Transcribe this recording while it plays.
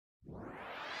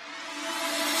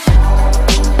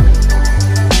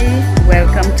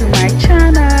welcome to my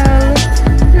channel.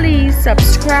 Please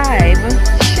subscribe,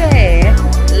 share,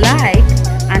 like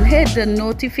and hit the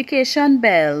notification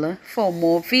bell for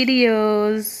more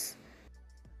videos.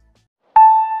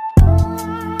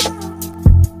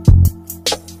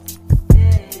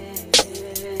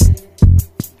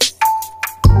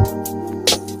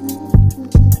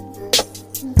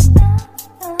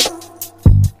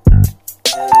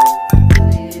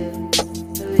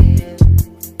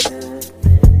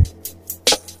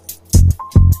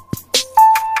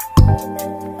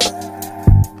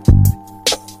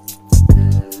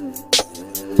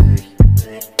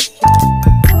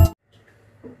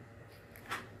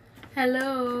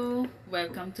 Hello,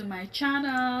 welcome to my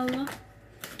channel.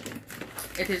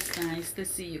 It is nice to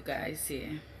see you guys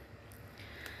here.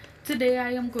 Today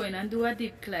I am going to do a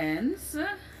deep cleanse.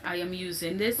 I am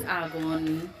using this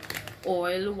argan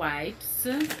oil wipes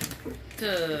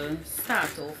to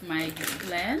start off my deep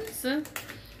cleanse.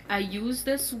 I use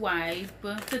this wipe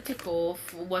to take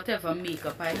off whatever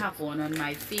makeup I have on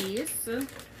my face.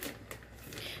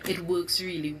 It works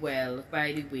really well,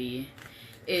 by the way.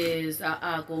 Is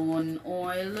argan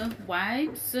oil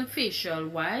wipes, facial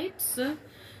wipes.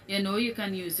 You know, you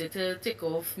can use it to take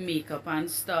off makeup and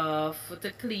stuff, to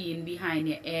clean behind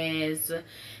your ears.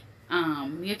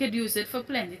 You could use it for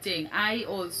plenty things. I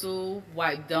also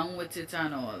wipe down with it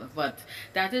and all, but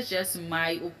that is just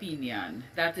my opinion.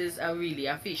 That is really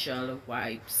a facial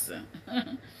wipes.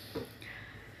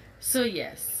 So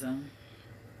yes,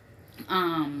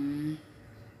 I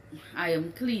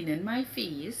am cleaning my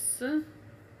face,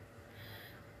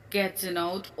 getting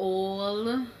out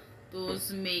all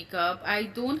those makeup. I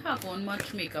don't have on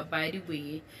much makeup, by the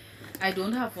way. I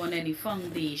don't have on any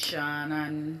foundation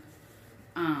and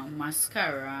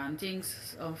mascara and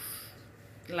things of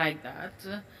like that.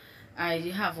 I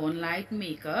have on light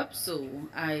makeup, so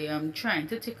I am trying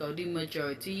to take out the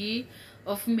majority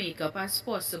of makeup as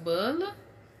possible.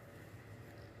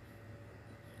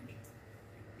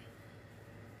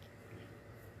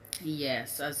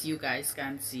 Yes, as you guys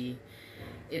can see,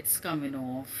 it's coming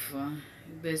off.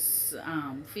 This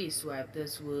face wipe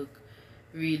does work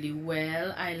really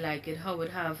well. I like it how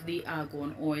it have the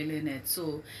argan oil in it,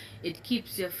 so it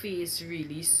keeps your face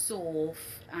really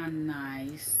soft and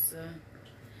nice.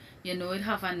 You know, it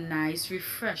have a nice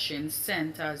refreshing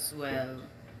scent as well.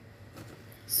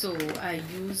 So I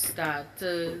use that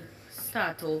to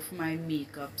start off my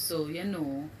makeup. So you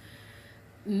know,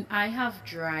 I have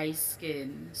dry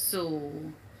skin,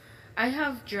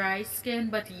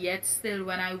 but yet still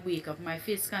when I wake up my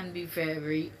face can be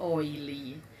very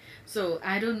oily. So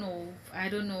I don't know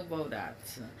about that.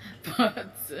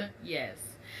 But yes.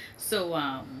 So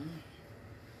I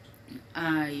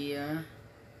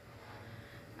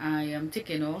am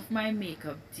taking off my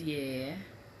makeup there,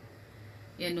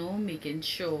 you know, making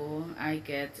sure I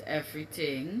get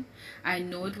everything. I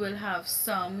know it will have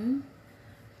some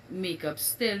makeup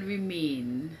still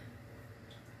remain,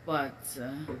 but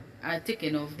I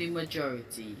taken off the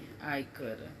majority I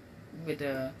could with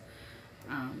a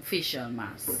facial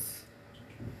mask.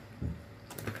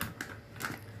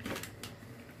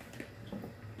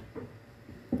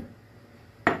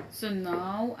 So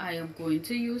now I am going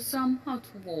to use some hot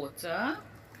water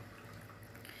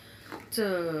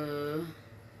to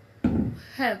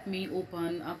help me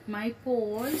open up my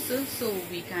pores so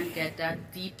we can get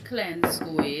that deep cleanse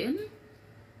going.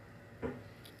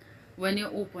 When you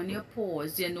open your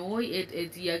pores, you know,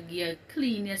 you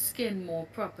clean your skin more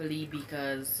properly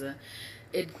because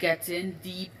it getting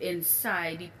deep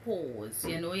inside the pores.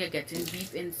 You know, you're getting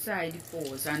deep inside the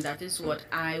pores, and that is what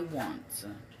I want.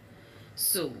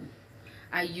 So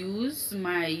I use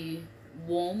my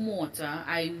warm water.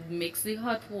 I mix the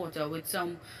hot water with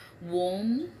some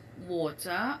warm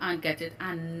water and get it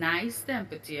a nice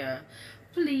temperature.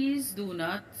 Please do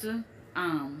not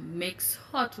mix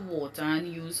hot water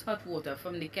and use hot water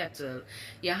from the kettle.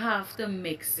 You have to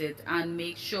mix it and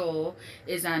make sure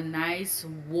it's a nice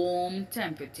warm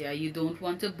temperature. You don't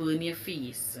want to burn your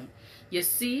face. You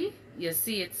see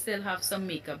it still have some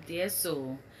makeup there.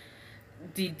 So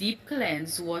the deep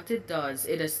cleanse, what it does,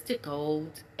 it'll stick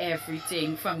out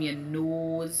everything from your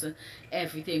nose,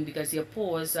 everything, because your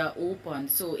pores are open,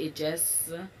 so it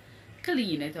just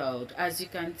clean it out. As you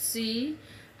can see,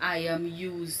 I am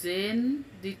using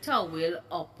the towel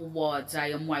upwards. I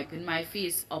am wiping my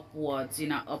face upwards,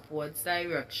 in an upwards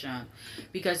direction,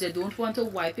 because you don't want to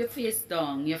wipe your face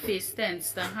down. Your face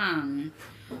tends to hang,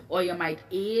 or you might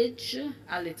age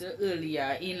a little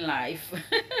earlier in life.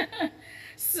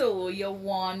 So you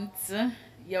want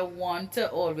to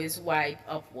always wipe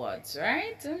upwards,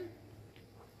 right?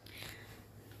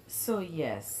 So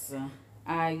yes,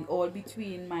 all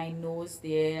between my nose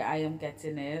there, I am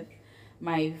getting it.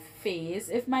 My face,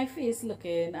 if my face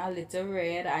looking a little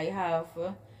red, I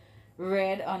have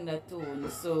red undertone,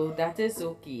 so that is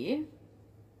okay.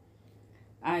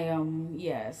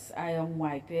 Yes, I am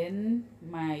wiping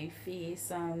my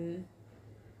face and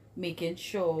making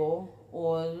sure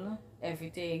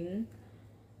everything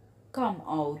come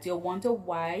out. You want to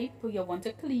wipe, you want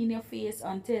to clean your face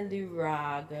until the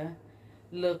rag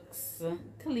looks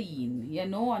clean,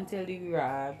 until the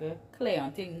rag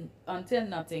clear, until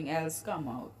nothing else come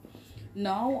out.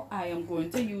 Now I am going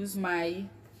to use my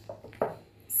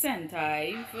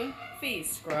Sentive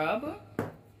face scrub.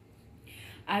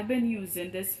 I've been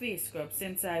using this face scrub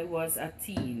since I was a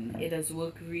teen. It has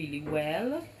worked really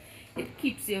well. It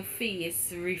keeps your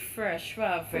face refreshed for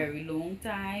a very long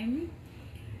time.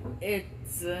 You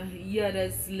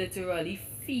just literally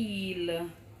feel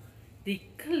the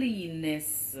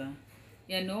cleanness,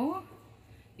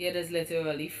 you just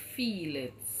literally feel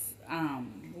it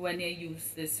when you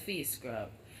use this face scrub.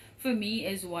 For me,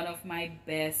 it's one of my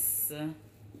best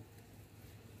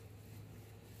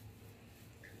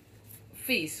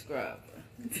face scrub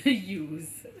to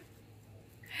use.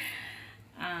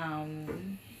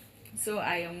 So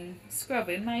I am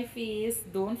scrubbing my face.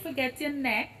 Don't forget your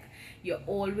neck. You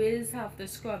always have to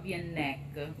scrub your neck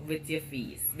with your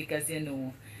face, because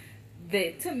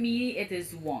to me it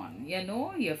is one,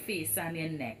 your face and your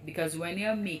neck, because when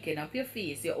you're making up your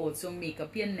face, you also make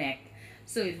up your neck,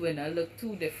 so it will not look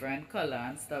two different color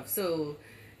and stuff. So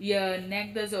your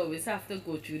neck does always have to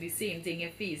go through the same thing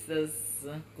your face does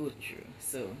go through.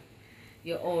 So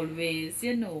you always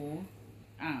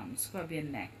scrub your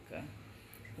neck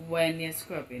when you're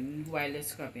scrubbing, while you're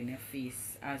scrubbing your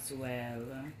face as well.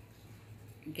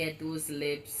 Get those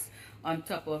lips on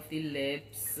top of the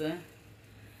lips.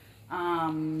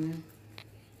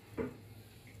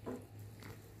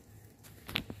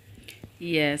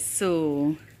 Yes,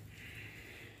 so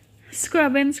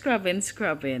scrubbing,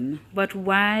 but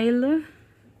while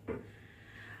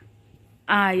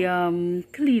I am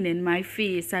cleaning my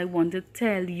face, I want to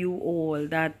tell you all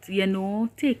that,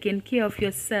 taking care of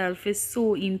yourself is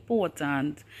so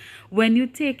important. When you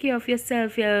take care of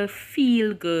yourself, you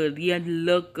feel good, you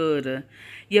look good,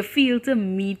 you feel to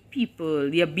meet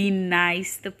people, you be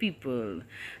nice to people.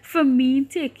 For me,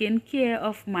 taking care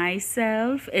of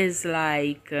myself is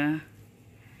like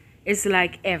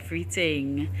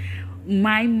everything.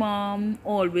 My mom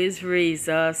always raised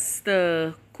us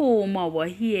to comb our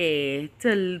hair,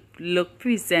 to look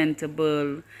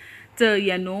presentable,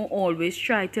 to, always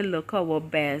try to look our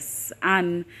best.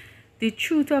 And the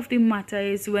truth of the matter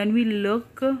is, when we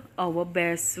look our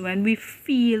best, when we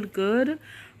feel good,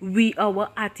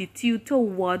 our attitude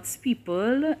towards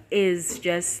people is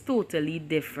just totally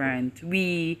different.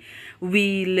 We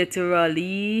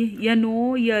literally,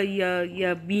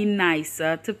 you be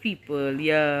nicer to people.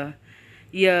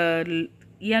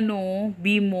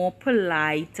 Be more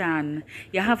polite, and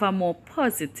you have a more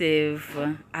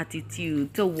positive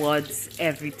attitude towards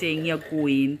everything you're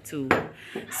going to.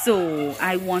 So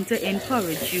I want to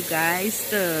encourage you guys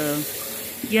to,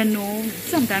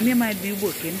 sometimes you might be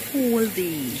working whole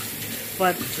day,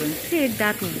 but take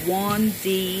that one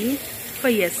day for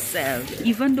yourself.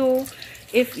 Even though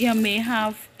if you may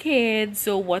have kids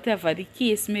or whatever the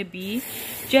case may be,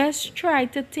 just try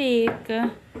to take,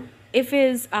 if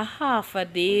it's a half a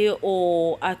day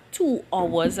or 2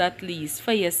 hours at least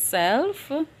for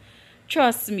yourself.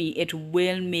 Trust me, it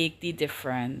will make the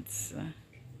difference.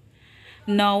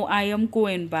 Now I am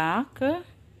going back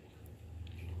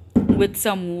with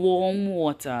some warm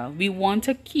water. We want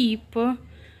to keep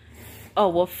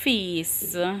our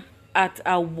face at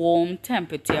a warm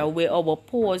temperature where our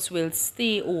pores will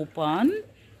stay open.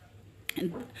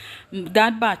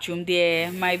 That bathroom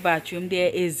there, my bathroom there,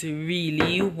 is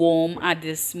really warm at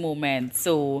this moment.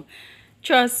 So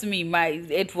trust me,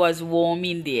 it was warm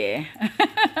in there.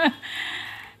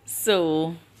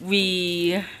 So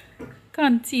we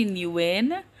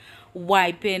continuing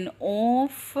wiping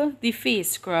off the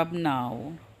face scrub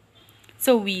now.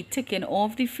 So we taking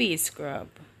off the face scrub.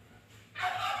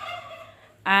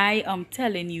 I am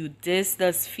telling you, this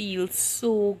does feel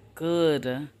so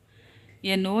good.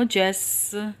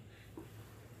 Just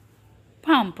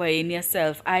pampering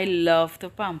yourself. I love to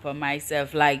pamper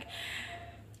myself. Like,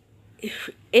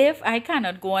 if I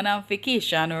cannot go on a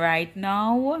vacation right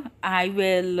now, I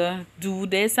will do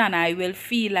this, and I will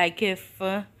feel like if,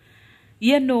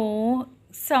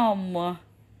 some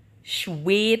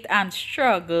weight and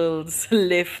struggles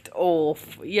lift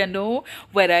off,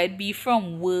 whether it be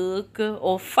from work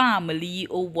or family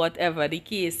or whatever the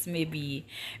case may be.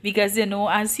 Because,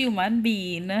 as human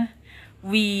being,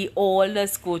 we all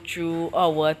just go through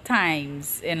our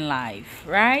times in life,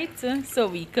 right? So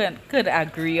we could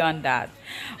agree on that.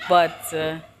 But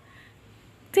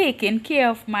taking care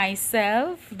of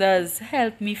myself does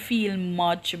help me feel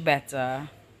much better.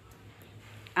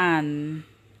 And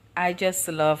I just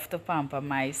love to pamper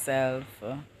myself.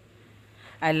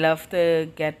 I love to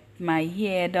get my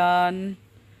hair done,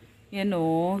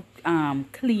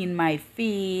 clean my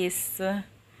face,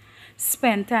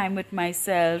 spend time with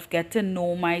myself, get to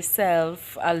know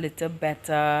myself a little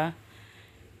better.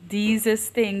 These is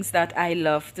things that I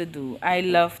love to do. I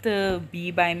love to be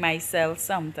by myself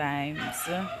sometimes,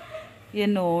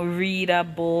 read a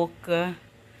book.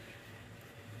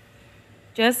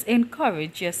 Just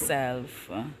encourage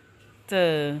yourself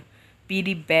to be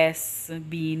the best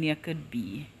being you could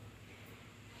be.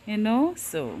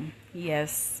 So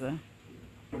yes.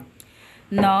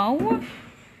 Now,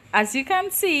 as you can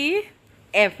see,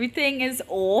 everything is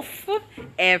off.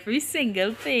 Every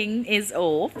single thing is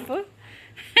off.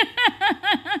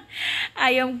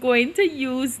 I am going to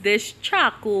use this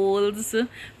charcoal's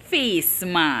face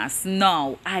mask.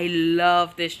 Now, I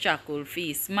love this charcoal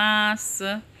face mask.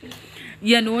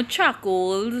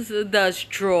 Charcoal does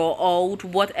draw out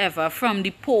whatever from the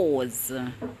pores.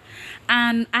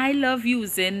 And I love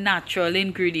using natural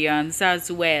ingredients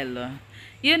as well,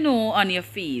 on your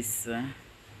face.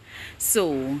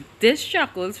 So, this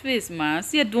charcoal face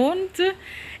mask,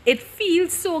 it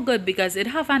feels so good because it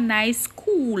have a nice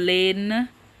cooling.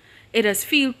 It does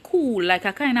feel cool, like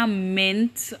a kind of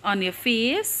mint on your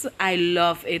face. I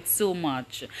love it so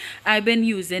much. I've been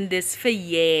using this for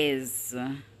years.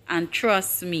 And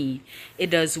trust me, it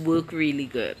does work really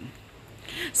good.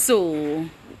 So,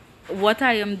 what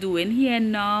I am doing here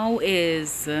now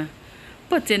is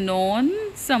putting on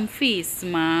some face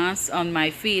masks on my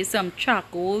face, some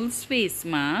charcoal's face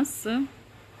mask.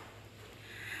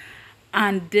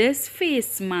 And this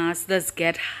face mask does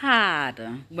get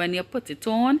hard when you put it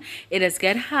on. It does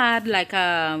get hard like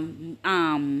a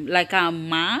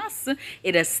mask.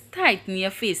 It does tighten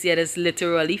your face. You just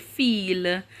literally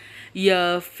feel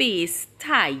your face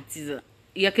tight.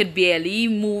 You could barely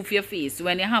move your face.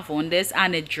 When you have on this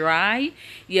and it dry,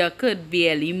 you could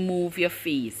barely move your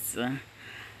face.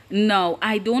 Now,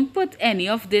 I don't put any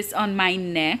of this on my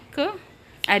neck.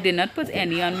 I did not put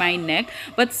any on my neck.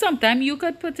 But sometimes you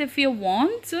could put if you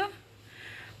want.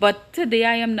 But today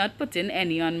I am not putting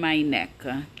any on my neck.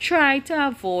 Try to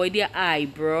avoid your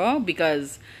eyebrow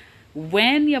because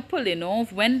when you're pulling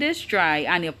off, when this dry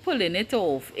and you're pulling it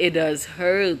off, it does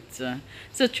hurt.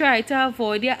 So try to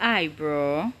avoid your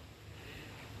eyebrow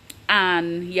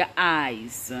and your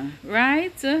eyes,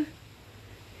 right?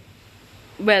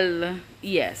 Well,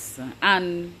 yes.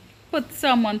 And put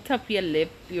some on top of your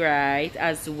lip, right,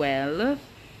 as well.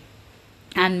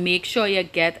 And make sure you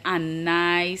get a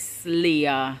nice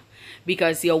layer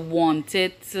because you want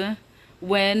it,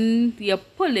 when you're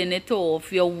pulling it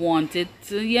off, you want it,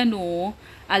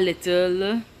 a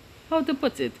little, how to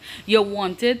put it? You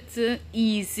want it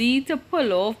easy to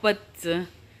pull off, but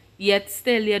yet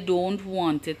still you don't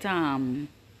want it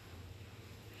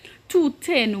too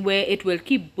thin where it will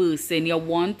keep bursting. You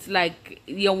want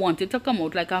it to come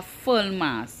out like a full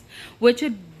mask, which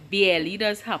it barely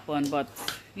does happen, but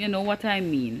you know what I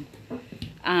mean.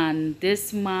 And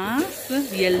this mask,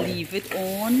 you leave it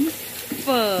on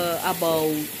for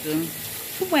about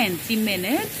 20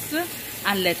 minutes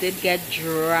and let it get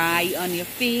dry on your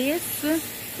face.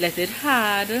 Let it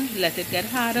get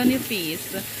hard on your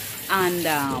face.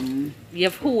 And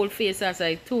your whole face, as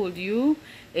I told you,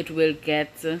 it will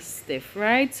get stiff,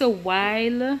 right? So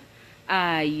while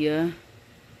I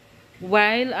am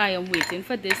waiting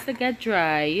for this to get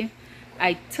dry,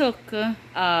 I took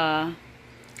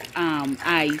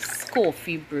iced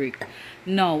coffee break.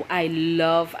 Now, I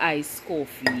love iced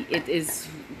coffee. It is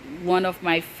one of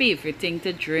my favorite things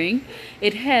to drink.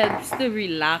 It helps to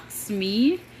relax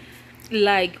me.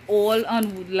 Even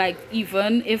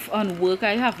if on work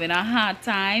I having a hard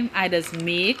time, I just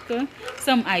make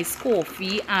some iced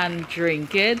coffee and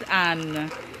drink it,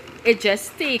 and it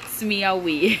just takes me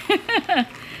away.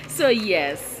 So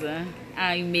yes,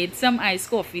 I made some iced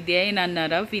coffee there. In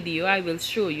another video I will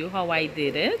show you how I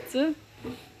did it.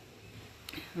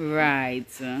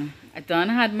 Right, I done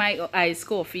had my iced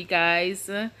coffee, guys.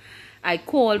 I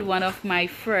called one of my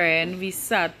friends. We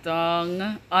sat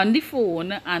down on the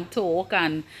phone and talk,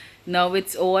 and now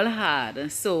it's all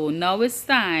hard. So now it's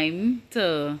time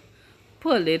to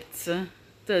pull it,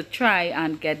 to try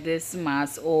and get this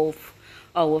mask off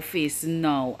our face.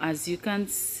 Now, as you can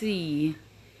see,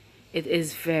 it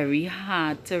is very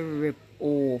hard to rip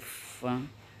off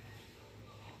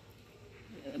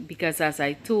because as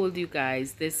I told you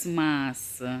guys, this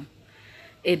mask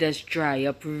it does dry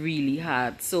up really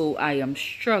hard, so I am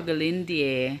struggling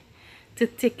there to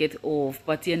take it off.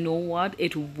 But you know what,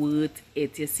 it worth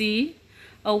it. You see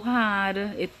how hard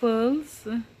it pulls,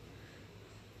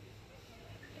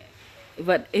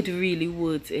 but it really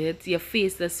worth it. Your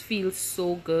face does feel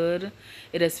so good.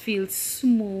 It does feel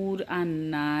smooth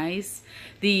and nice.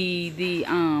 The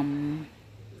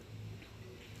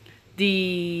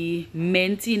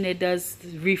mint in it does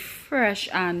refresh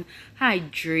and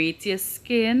hydrate your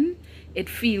skin. It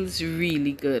feels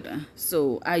really good.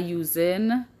 So I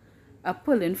using a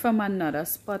pulling from another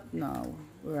spot now.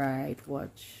 Right,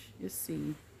 watch. You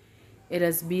see. It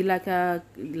does be like a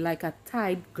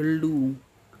tight glue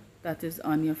that is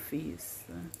on your face.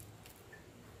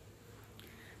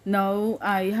 Now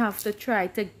I have to try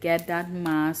to get that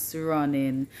mask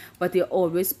running, but you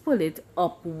always pull it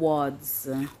upwards.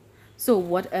 So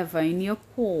whatever in your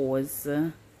pores,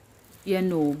 you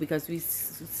know, because we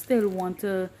still want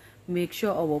to make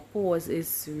sure our pores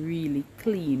is really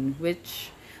clean, which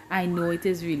I know it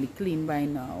is really clean by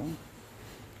now.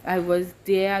 I was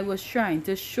trying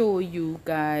to show you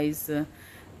guys,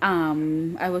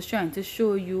 I was trying to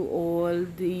show you all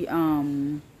the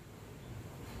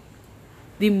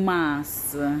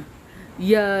masks.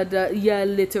 You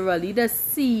literally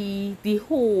just see the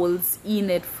holes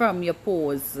in it from your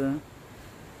pores,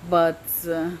 but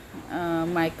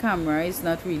my camera is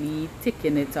not really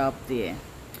taking it up there.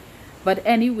 But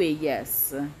anyway,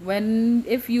 yes,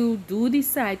 if you do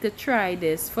decide to try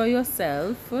this for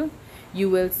yourself, you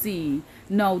will see.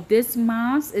 Now this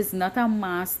mask is not a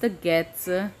mask to get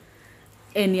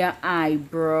in your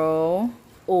eyebrow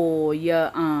or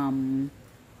your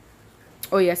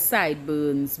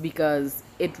sideburns, because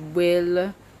it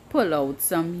will pull out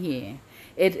some hair.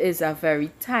 It is a very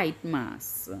tight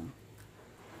mask,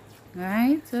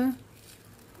 right?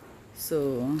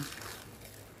 So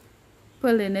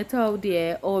pulling it out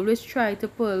there, always try to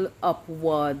pull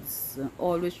upwards.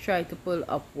 Always try to pull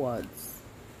upwards.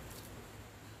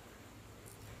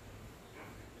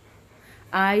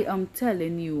 I am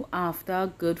telling you, after a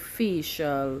good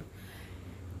facial,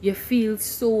 you feel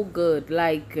so good.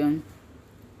 Like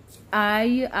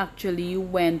I actually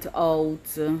went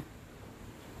out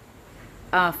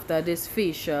after this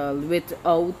facial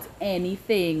without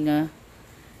anything,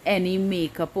 any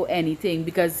makeup or anything,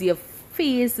 because your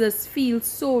face just feels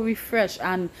so refreshed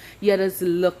and you just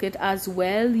look it as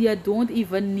well. You don't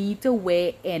even need to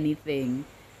wear anything,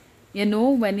 you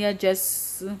know, when you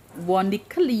just want the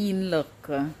clean look.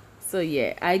 So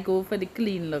yeah, I go for the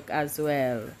clean look as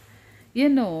well. You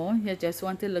know, you just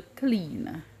want to look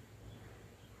clean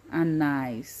and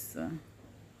nice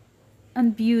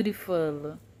and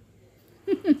beautiful.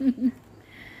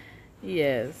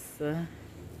 Yes.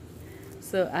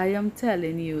 So I am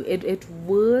telling you, it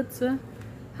worth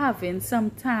having some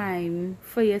time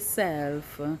for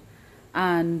yourself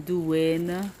and doing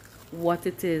what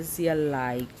it is you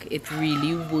like. It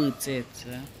really worth it.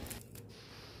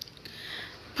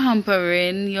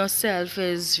 Pampering yourself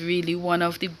is really one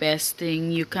of the best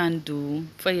thing you can do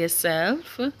for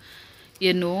yourself.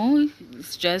 You know,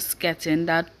 it's just getting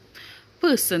that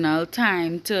personal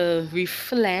time to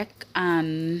reflect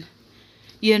and,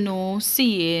 you know,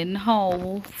 seeing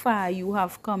how far you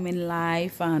have come in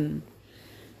life, and,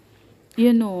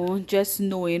 you know, just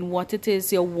knowing what it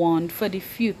is you want for the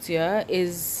future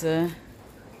is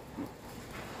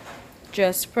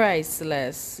just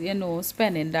priceless. You know,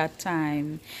 spending that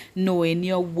time knowing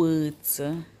your worth.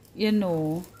 You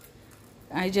know,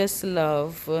 I just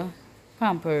love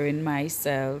pampering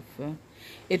myself.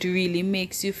 It really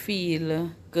makes you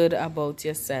feel good about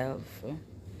yourself.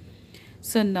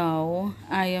 So now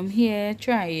I am here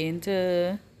trying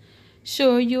to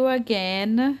show you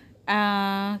again.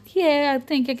 Here I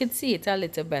think I could see it a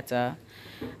little better.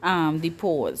 The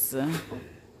pores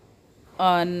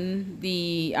on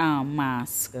the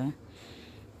mask.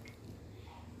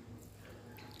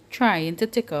 Trying to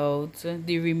take out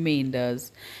the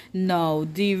remainders. Now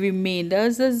the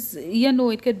remainders, is, you know,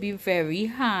 it could be very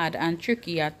hard and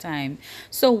tricky at times.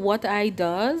 So what I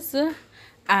does,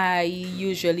 I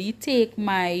usually take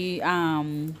my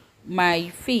my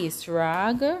face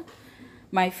rag,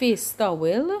 my face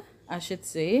towel I should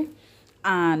say,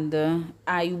 and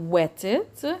I wet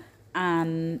it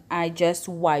and I just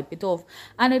wipe it off,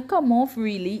 and it come off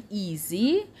really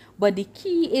easy. But the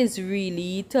key is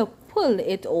really to pull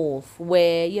it off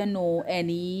where, you know,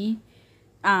 any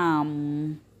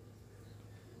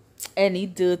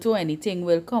dirt or anything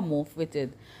will come off with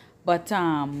it. But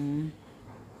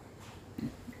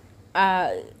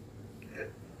uh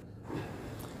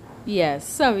Yes,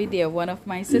 sorry dear, one of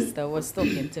my sister was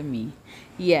talking to me.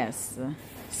 Yes.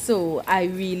 So I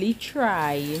really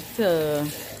try to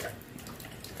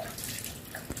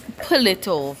pull it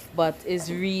off, but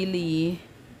it's really,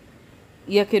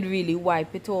 you could really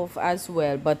wipe it off as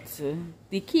well, but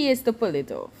the key is to pull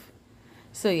it off.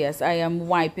 So yes, I am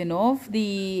wiping off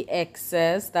the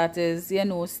excess that is,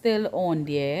 still on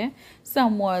there.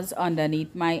 Some was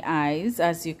underneath my eyes,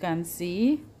 as you can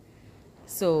see.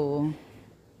 So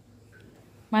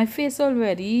my face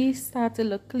already start to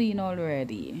look clean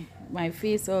already. My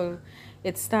face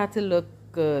it start to look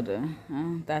good.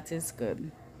 That is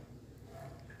good.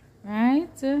 Right?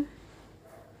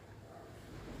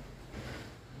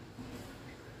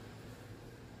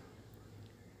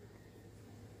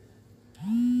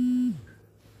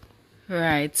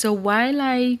 Right. So while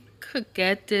I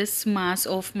get this mask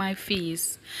off my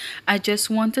face, I just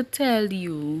want to tell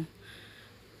you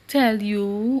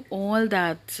all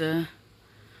that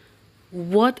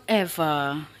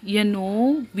whatever,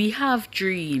 we have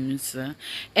dreams.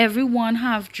 Everyone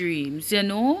have dreams.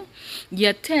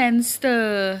 You tends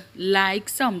to like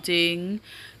something.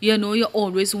 You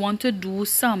always want to do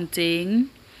something.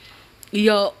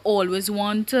 You always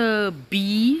want to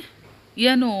be,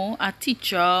 a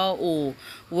teacher, or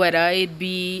whether it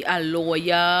be a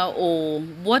lawyer or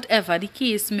whatever the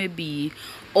case may be.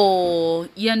 Or,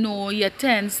 you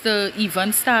tends to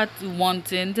even start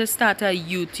wanting to start a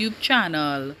YouTube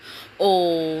channel,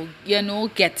 or,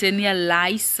 getting your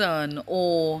license,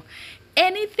 or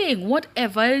anything,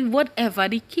 whatever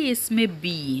the case may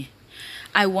be.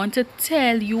 I want to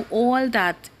tell you all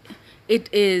that it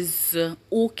is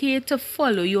okay to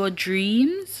follow your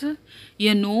dreams,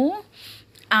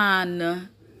 and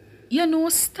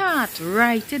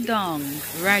write it down,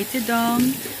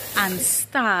 and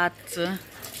start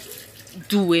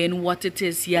doing what it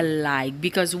is you like,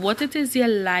 because what it is you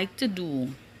like to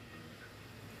do,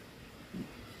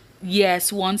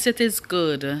 yes, once it is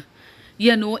good,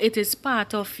 it is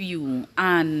part of you.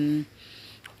 And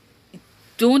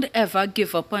don't ever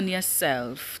give up on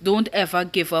yourself. Don't ever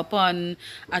give up on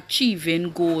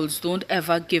achieving goals. Don't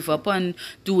ever give up on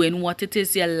doing what it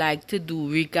is you like to do,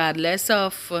 regardless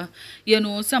of,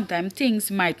 sometimes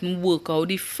things mightn't work out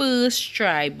the first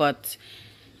try, but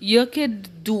you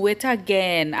could do it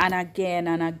again and again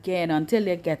and again until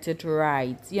you get it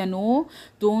right.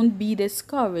 Don't be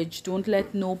discouraged. Don't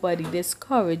let nobody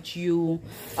discourage you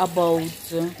about,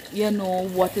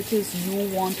 what it is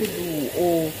you want to do,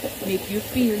 or make you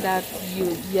feel that you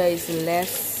is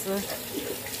less,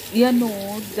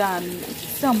 than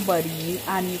somebody,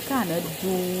 and you cannot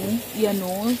do,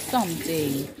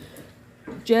 something.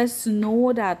 Just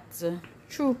know that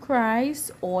through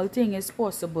Christ, all things is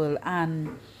possible.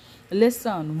 And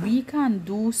listen, we can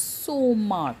do so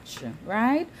much,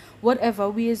 right? Whatever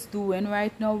we is doing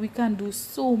right now, we can do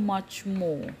so much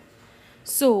more.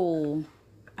 So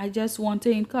I just want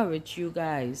to encourage you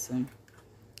guys.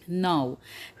 Now,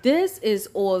 this is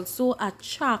also a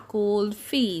charcoal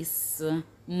face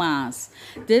mask.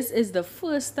 This is the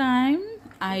first time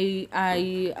I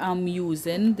am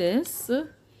using this.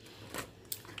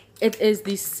 It is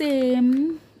the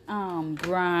same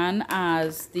brand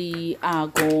as the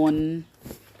argan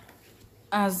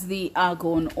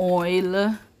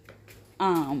oil.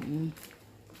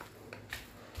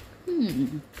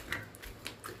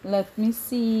 Let me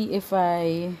see if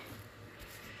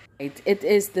it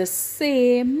is the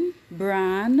same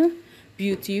brand,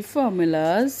 Beauty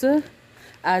Formulas,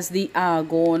 as the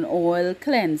argan oil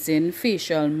cleansing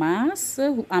facial mask,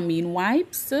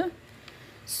 wipes.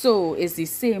 So it's the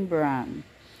same brand.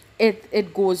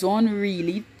 It goes on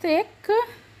really thick.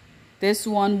 This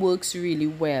one works really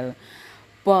well.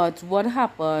 But what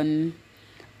happened,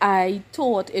 I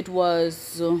thought it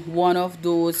was one of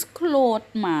those cloth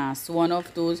masks,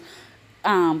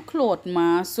 cloth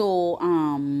masks. So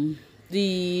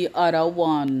the other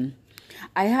one,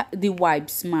 I had the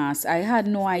wipes mask, I had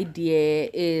no idea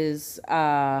is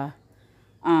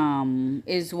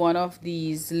one of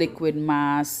these liquid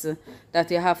masks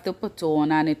that you have to put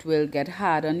on, and it will get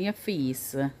hard on your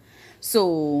face.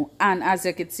 So, and as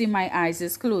you can see, my eyes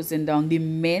is closing down. The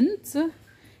mint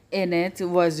in it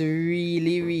was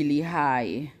really, really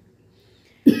high.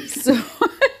 So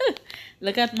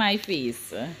look at my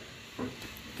face,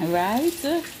 right?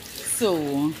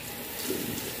 So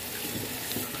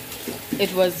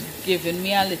it was giving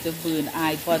me a little burn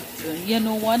eye, but you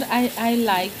know what, I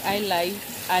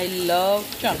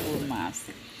love charcoal mask.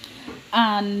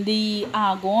 And the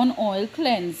argan oil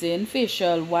cleansing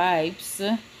facial wipes,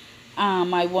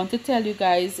 I want to tell you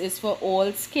guys, is for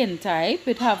all skin type.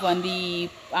 It have on the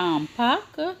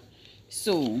pack.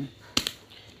 So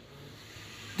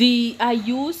I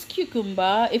use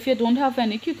cucumber. If you don't have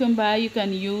any cucumber, you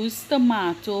can use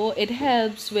tomato. It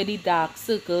helps with the dark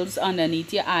circles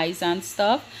underneath your eyes and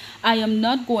stuff. I am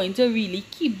not going to really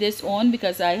keep this on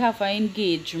because I have an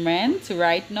engagement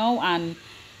right now and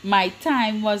my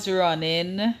time was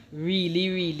running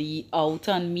really out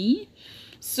on me.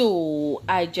 So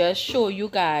I just show you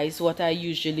guys what I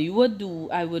usually would do.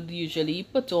 I would usually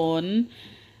put on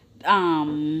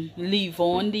leave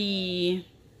on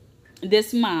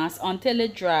this mask until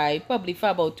it dry, probably for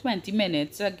about 20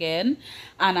 minutes again,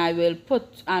 and I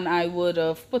would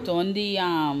have put on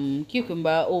the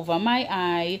cucumber over my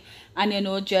eye, and you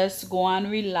know, just go and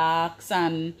relax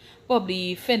and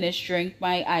probably finish drink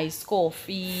my iced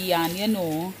coffee and you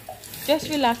know, just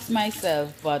relax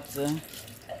myself. But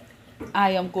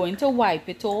I am going to wipe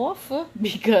it off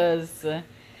because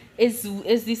it's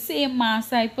the same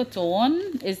mask I put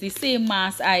on. It's the same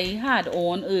mask I had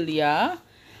on earlier.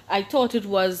 I thought it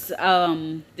was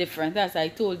different, as I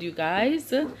told you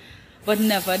guys, but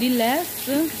nevertheless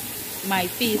my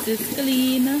face is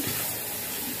clean.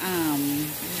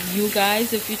 You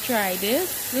guys, if you try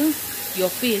this, your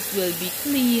face will be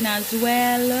clean as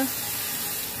well,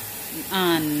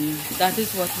 and that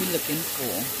is what we're looking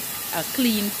for, a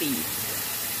clean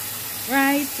face,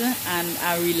 right? And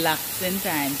a relaxing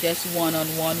time, just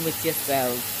one-on-one with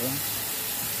yourself.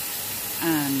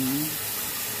 And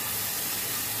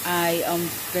I am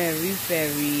very,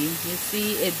 you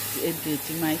see it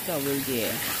dirty my towel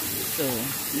there, so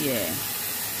yeah,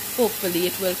 hopefully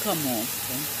it will come off.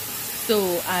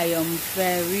 So I am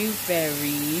very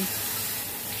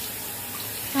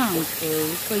thankful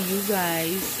for you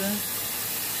guys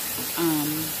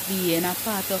being a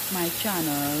part of my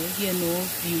channel, you know,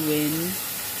 viewing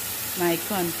my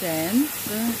content.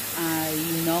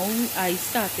 I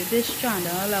started this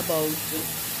channel about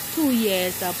 2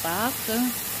 years back,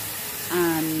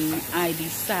 and I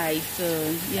decided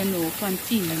to, you know,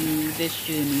 continue this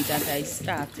journey that I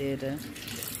started.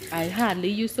 I hardly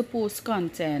used to post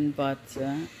content, but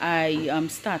I am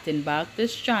starting back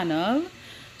this channel,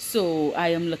 so I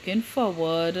am looking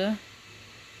forward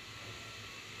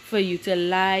for you to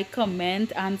like,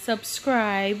 comment and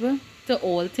subscribe to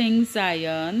All Things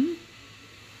Zion,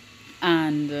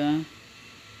 and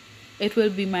it will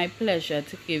be my pleasure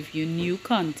to give you new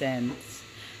content,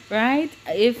 right?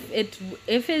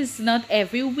 If it's not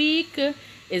every week,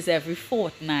 it's every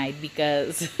fortnight,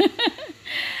 because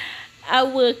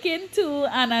I'm working too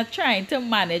and I'm trying to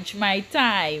manage my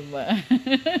time.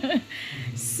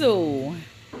 So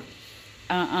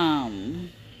I'll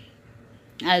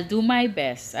do my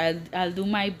best. I'll do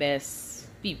my best,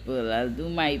 people. I'll do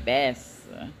my best.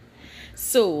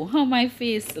 So how my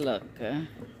face look?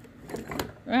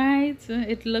 Right,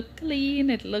 it look clean,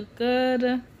 it look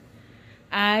good.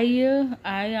 I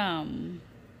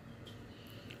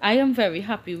am very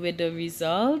happy with the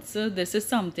results. This is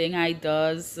something I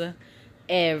does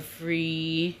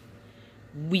every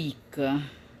week,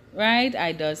 right?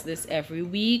 I does this every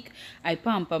week. I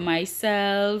pamper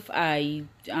myself. I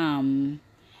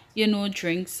you know,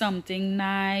 drink something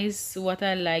nice, what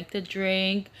I like to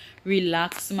drink,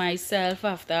 relax myself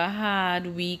after a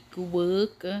hard week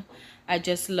work. I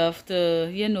just love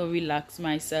to, you know, relax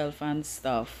myself and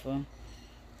stuff.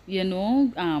 You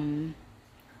know,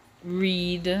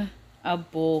 read a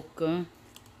book,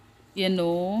 you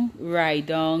know, write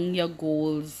down your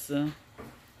goals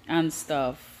and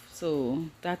stuff. So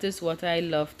that is what I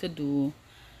love to do.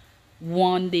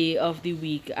 One day of the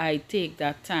week I take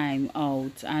that time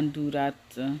out and do that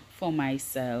for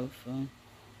myself.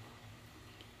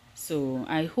 So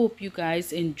I hope you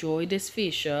guys enjoy this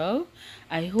facial.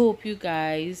 I hope you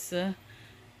guys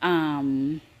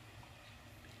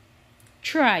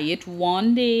try it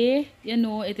one day. You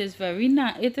know, it is very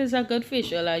nice. It is a good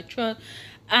facial. I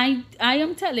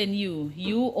am telling you,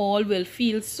 you all will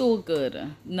feel so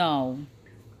good. Now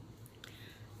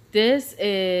this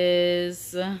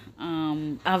is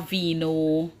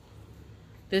Aveeno.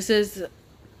 This is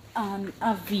an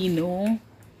Aveeno.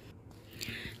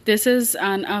 This is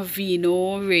an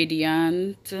Aveeno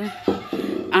Radiant.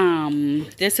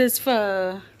 This is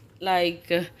for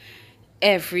like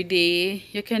every day.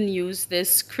 You can use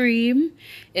this cream.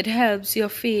 It helps your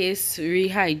face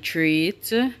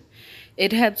rehydrate.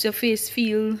 It helps your face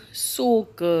feel so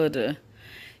good.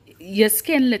 Your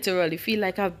skin literally feel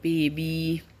like a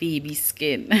baby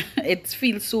skin. It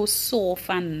feels so soft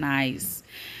and nice.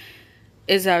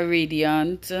 It's a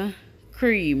radiant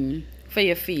cream for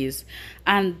your face.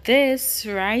 And this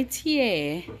right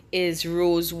here is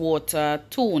Rose Water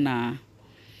Toner.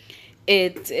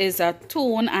 It is a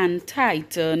tone and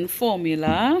tighten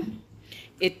formula.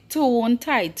 it tone,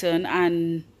 tighten,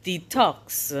 and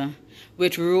detox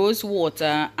with rose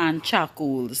water and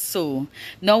charcoals. So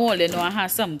now only know I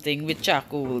have something with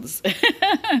charcoals.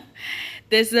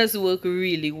 This does work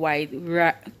really wide.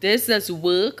 This does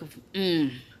work.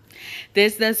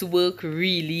 This does work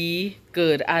really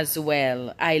good as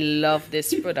well. I love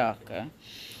this product.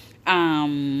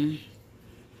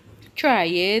 Try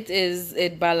it.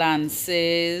 It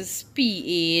balances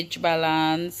pH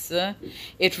balance.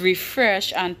 It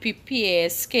refresh and prepare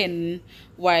skin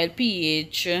while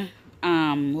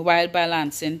while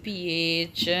balancing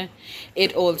pH.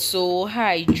 It also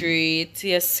hydrates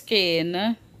your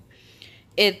skin.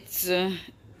 It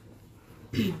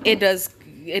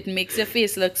makes your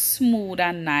face look smooth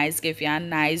and nice, give you a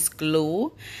nice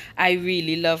glow. I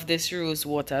really love this rose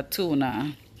water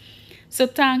toner. So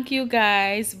thank you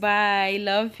guys. Bye.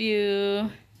 Love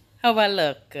you. How I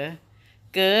look?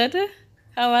 Good?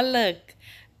 How I look?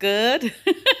 Good?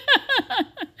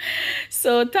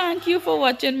 So thank you for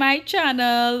watching my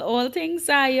channel, All Things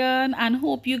Zion, and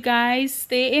hope you guys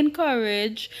stay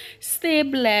encouraged, stay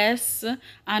blessed,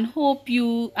 and hope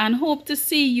to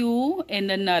see you in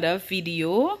another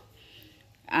video.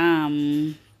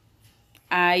 I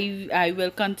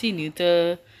will continue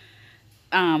to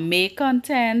make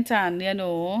content and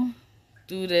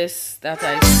do this that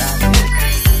I started.